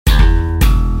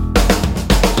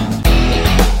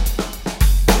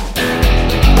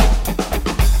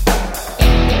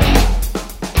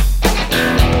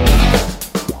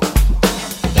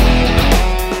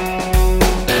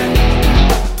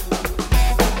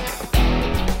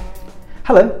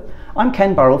Hello, I'm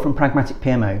Ken Burrell from Pragmatic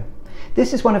PMO.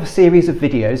 This is one of a series of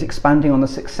videos expanding on the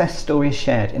Success Stories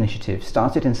Shared initiative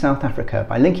started in South Africa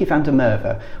by Linky van der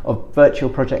Merwe of Virtual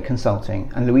Project Consulting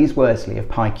and Louise Worsley of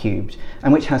PyCubed,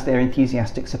 and which has their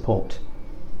enthusiastic support.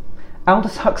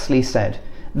 Aldous Huxley said,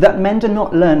 "That men do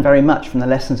not learn very much from the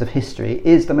lessons of history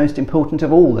is the most important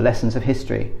of all the lessons of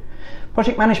history."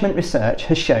 Project management research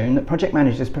has shown that project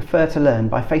managers prefer to learn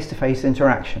by face-to-face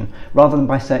interaction rather than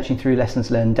by searching through lessons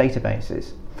learned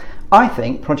databases. I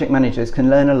think project managers can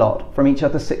learn a lot from each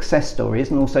other's success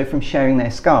stories and also from sharing their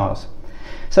scars.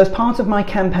 So as part of my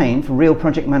campaign for Real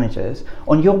Project Managers,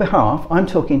 on your behalf I'm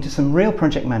talking to some real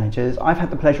project managers I've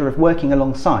had the pleasure of working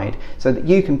alongside so that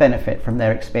you can benefit from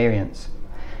their experience.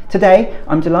 Today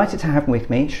I'm delighted to have with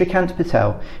me Shrikant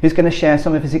Patel, who's going to share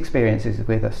some of his experiences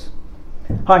with us.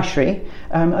 Hi Shri,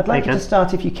 I'd like you to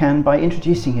start, if you can, by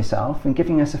introducing yourself and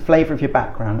giving us a flavour of your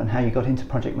background and how you got into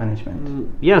project management.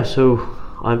 So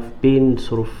I've been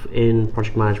sort of in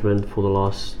project management for the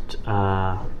last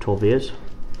 12 years.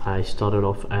 I started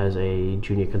off as a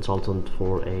junior consultant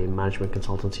for a management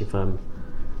consultancy firm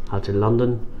out in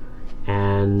London,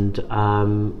 and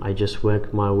I just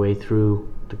worked my way through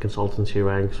the consultancy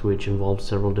ranks, which involved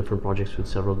several different projects with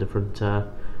several different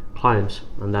clients,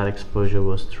 and that exposure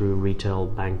was through retail,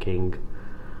 banking,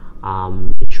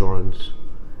 insurance.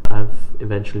 I've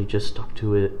eventually just stuck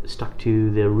to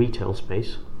the retail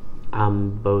space,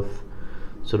 both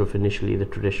sort of initially the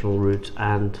traditional route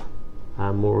and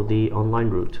more the online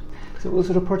route. So what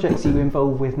sort of projects are you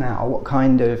involved with now? What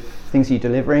kind of things are you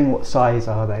delivering? What size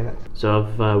are they? So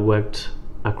I've worked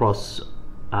across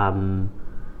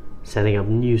setting up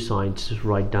new sites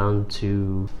right down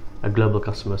to a global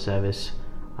customer service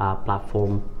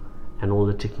platform and all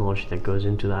the technology that goes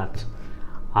into that,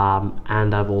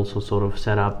 and I've also sort of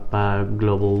set up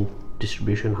global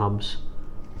distribution hubs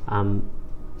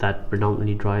that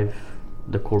predominantly drive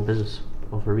the core business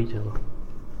of a retailer.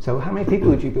 So how many people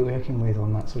would you be working with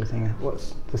on that sort of thing?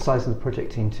 What's the size of the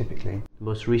project team typically? The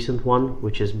most recent one,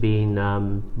 which has been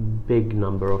big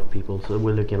number of people, so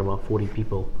we're looking at about 40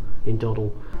 people in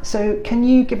total. So can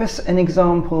you give us an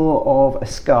example of a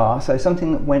scar, so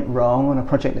something that went wrong on a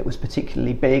project that was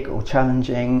particularly big or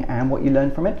challenging, and what you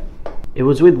learned from it? It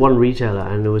was with one retailer,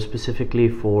 and it was specifically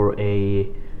for a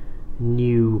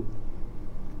new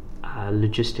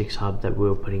logistics hub that we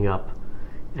were putting up,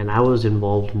 and I was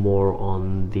involved more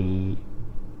on the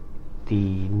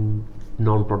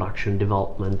non-production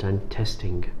development and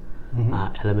testing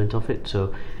element of it.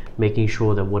 So making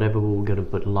sure that whatever we were going to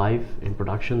put live in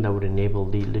production that would enable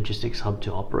the logistics hub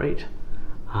to operate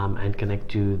and connect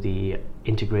to the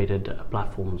integrated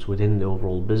platforms within the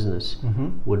overall business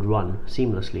would run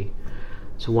seamlessly.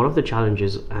 So one of the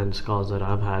challenges and scars that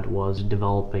I've had was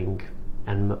developing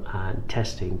and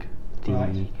testing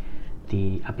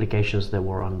the applications that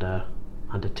were under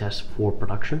test for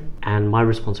production, and my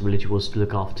responsibility was to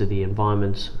look after the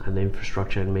environments and the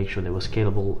infrastructure and make sure they were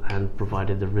scalable and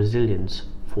provided the resilience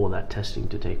for that testing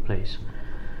to take place.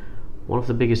 One of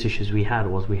the biggest issues we had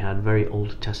was we had very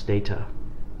old test data,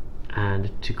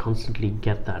 and to constantly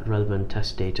get that relevant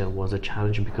test data was a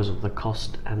challenge because of the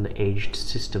cost and the aged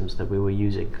systems that we were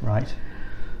using. Right.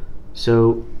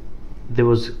 So there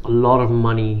was a lot of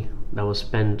money that was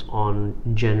spent on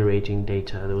generating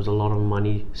data. There was a lot of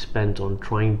money spent on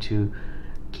trying to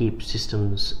keep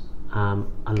systems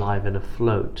alive and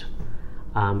afloat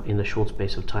in the short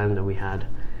space of time that we had.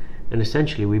 And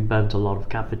essentially we burnt a lot of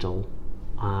capital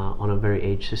on a very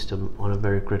aged system, on a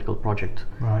very critical project.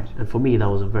 Right. And for me that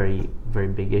was a very, very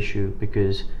big issue,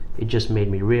 because it just made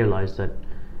me realize that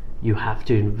you have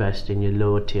to invest in your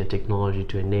lower tier technology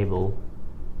to enable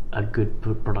a good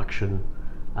production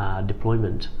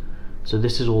deployment. So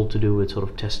this is all to do with sort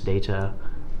of test data,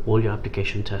 all your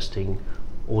application testing,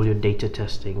 all your data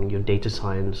testing, your data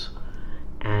science,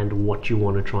 and what you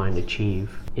want to try and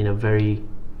achieve in a very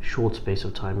short space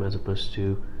of time as opposed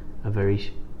to a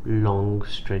very long,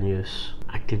 strenuous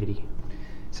activity.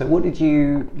 So what did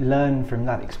you learn from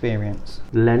that experience?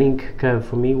 The learning curve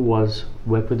for me was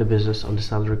work with the business,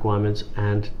 understand the requirements,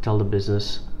 and tell the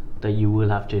business that you will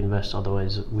have to invest,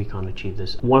 otherwise we can't achieve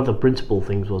this. One of the principal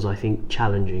things was, I think,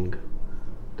 challenging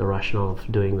the rationale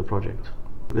of doing the project.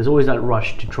 There's always that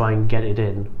rush to try and get it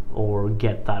in or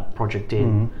get that project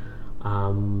in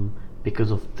because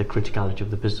of the criticality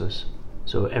of the business.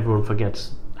 So everyone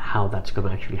forgets how that's going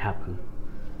to actually happen.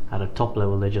 At a top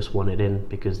level, they just want it in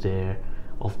because they're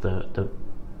of the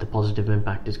positive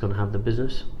impact it's going to have the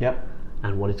business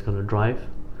and what it's going to drive.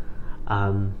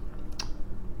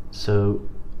 So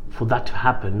for that to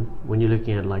happen, when you're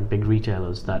looking at like big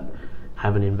retailers that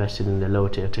haven't invested in their lower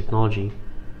tier technology,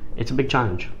 it's a big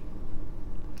challenge.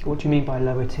 What do you mean by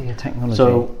lower tier technology?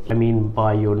 So I mean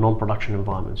by your non-production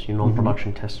environments, your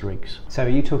non-production test rigs. So are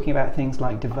you talking about things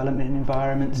like development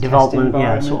environments, test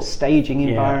environments, staging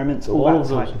environments, all of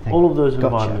those, all of those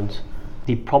environments.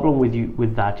 The problem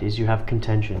with that is you have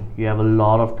contention. You have a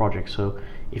lot of projects. So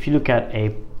if you look at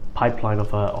a pipeline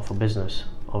of a business,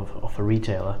 of a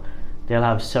retailer, they'll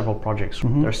have several projects.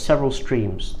 There are several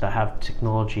streams that have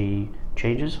technology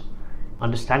changes.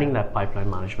 Understanding that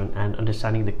pipeline management and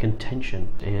understanding the contention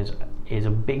is a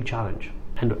big challenge.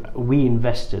 And we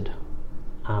invested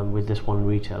with this one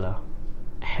retailer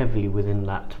heavily within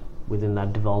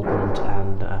that development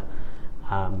and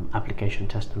application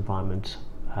test environment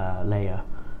layer,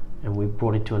 and we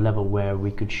brought it to a level where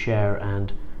we could share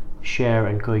and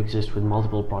coexist with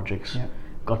multiple projects.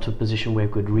 Got to a position where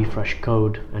we could refresh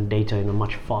code and data in a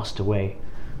much faster way,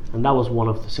 and that was one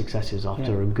of the successes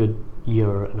after a good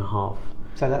year and a half.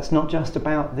 So that's not just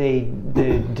about the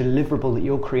deliverable that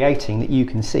you're creating that you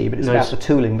can see, but it's about the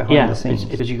tooling behind the scenes.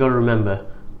 Because you've got to remember,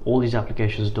 all these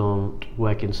applications don't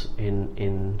work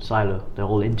in silo. They're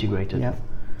all integrated.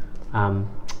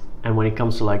 And when it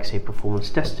comes to, like, say,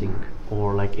 performance testing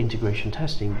or like integration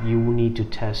testing, you will need to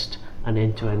test an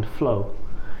end-to-end flow,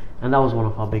 and that was one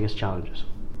of our biggest challenges.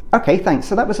 Okay, thanks.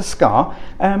 So that was a SCAR.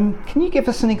 Can you give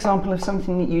us an example of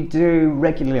something that you do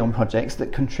regularly on projects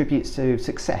that contributes to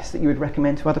success that you would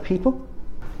recommend to other people?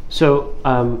 So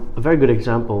a very good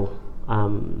example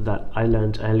that I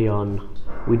learned early on,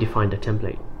 we defined a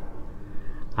template.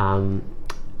 And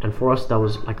for us, that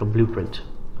was like a blueprint.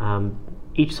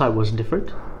 Each site was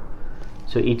different.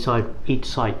 So each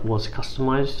site was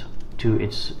customized to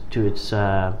its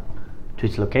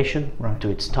location, to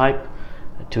its type,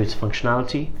 to its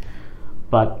functionality,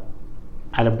 but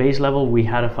at a base level we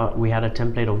had a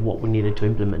template of what we needed to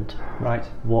implement. Right.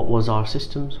 What was our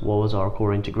systems? What was our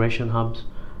core integration hubs,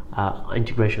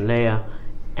 integration layer,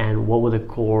 and what were the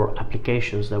core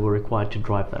applications that were required to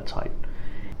drive that site?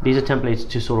 These are templates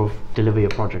to sort of deliver your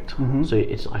project. So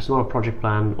it's not a project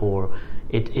plan, or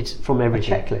it's from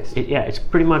everything. A checklist. It's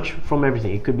pretty much from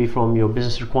everything. It could be from your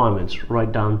business requirements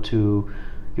right down to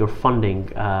your funding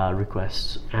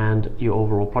requests and your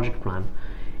overall project plan.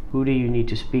 Who do you need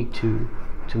to speak to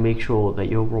make sure that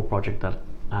your overall project that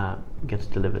gets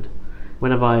delivered?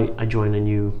 Whenever I join a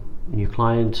new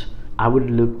client, I would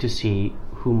look to see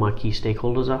who my key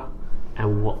stakeholders are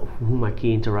and who my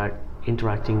key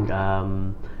interacting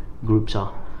groups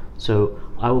are. So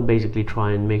I will basically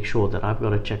try and make sure that I've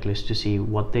got a checklist to see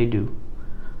what they do,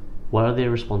 what are they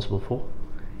responsible for.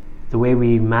 The way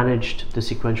we managed the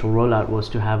sequential rollout was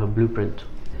to have a blueprint.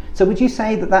 So would you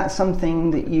say that that's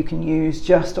something that you can use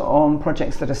just on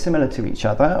projects that are similar to each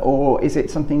other, or is it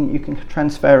something you can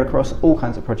transfer across all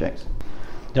kinds of projects?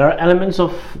 There are elements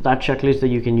of that checklist that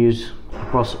you can use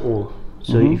across all.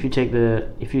 So if you take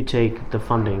the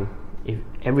funding, if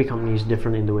every company is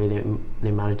different in the way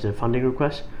they manage their funding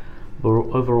requests, but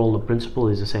overall the principle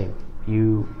is the same.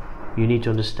 You need to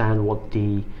understand what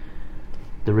the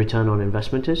return on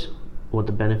investment is, what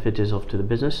the benefit is to the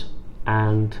business,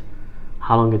 and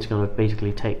how long it's going to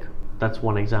basically take. That's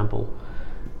one example.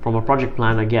 From a project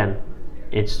plan, again,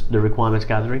 it's the requirements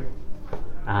gathering.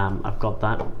 I've got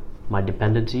that, my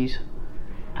dependencies,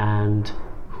 and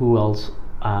who else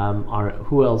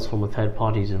from a third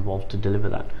party is involved to deliver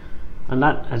that. And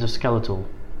that, as a skeletal,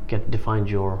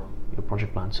 defines your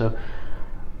project plan. So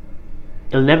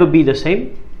it'll never be the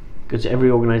same, because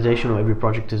every organization or every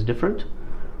project is different,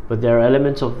 but there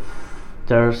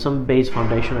are some base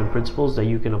foundation and principles that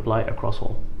you can apply across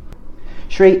all.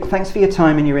 Sri, thanks for your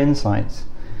time and your insights.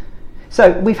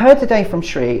 So we've heard today from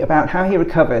Sri about how he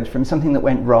recovered from something that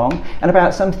went wrong and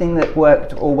about something that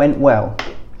worked or went well.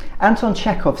 Anton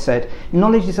Chekhov said,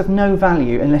 "Knowledge is of no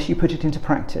value unless you put it into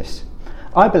practice."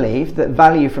 I believe that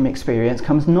value from experience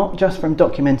comes not just from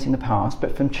documenting the past,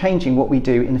 but from changing what we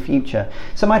do in the future.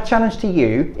 So my challenge to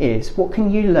you is, what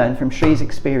can you learn from Sri's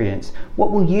experience?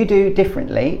 What will you do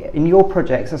differently in your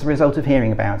projects as a result of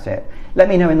hearing about it? Let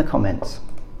me know in the comments.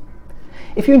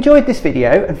 If you enjoyed this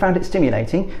video and found it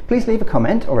stimulating, please leave a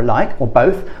comment or a like or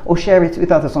both, or share it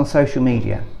with others on social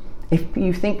media. If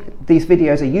you think these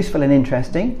videos are useful and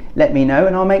interesting, let me know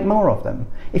and I'll make more of them.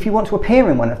 If you want to appear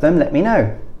in one of them, let me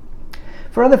know.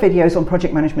 For other videos on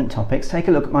project management topics, take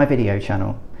a look at my video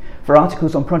channel. For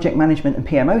articles on project management and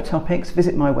PMO topics,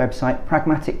 visit my website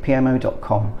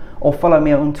pragmaticpmo.com or follow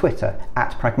me on Twitter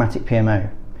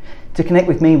 @pragmaticpmo. To connect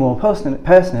with me more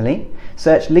personally,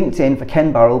 search LinkedIn for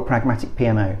Ken Burrell Pragmatic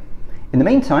PMO. In the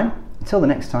meantime, until the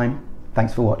next time,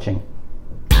 thanks for watching.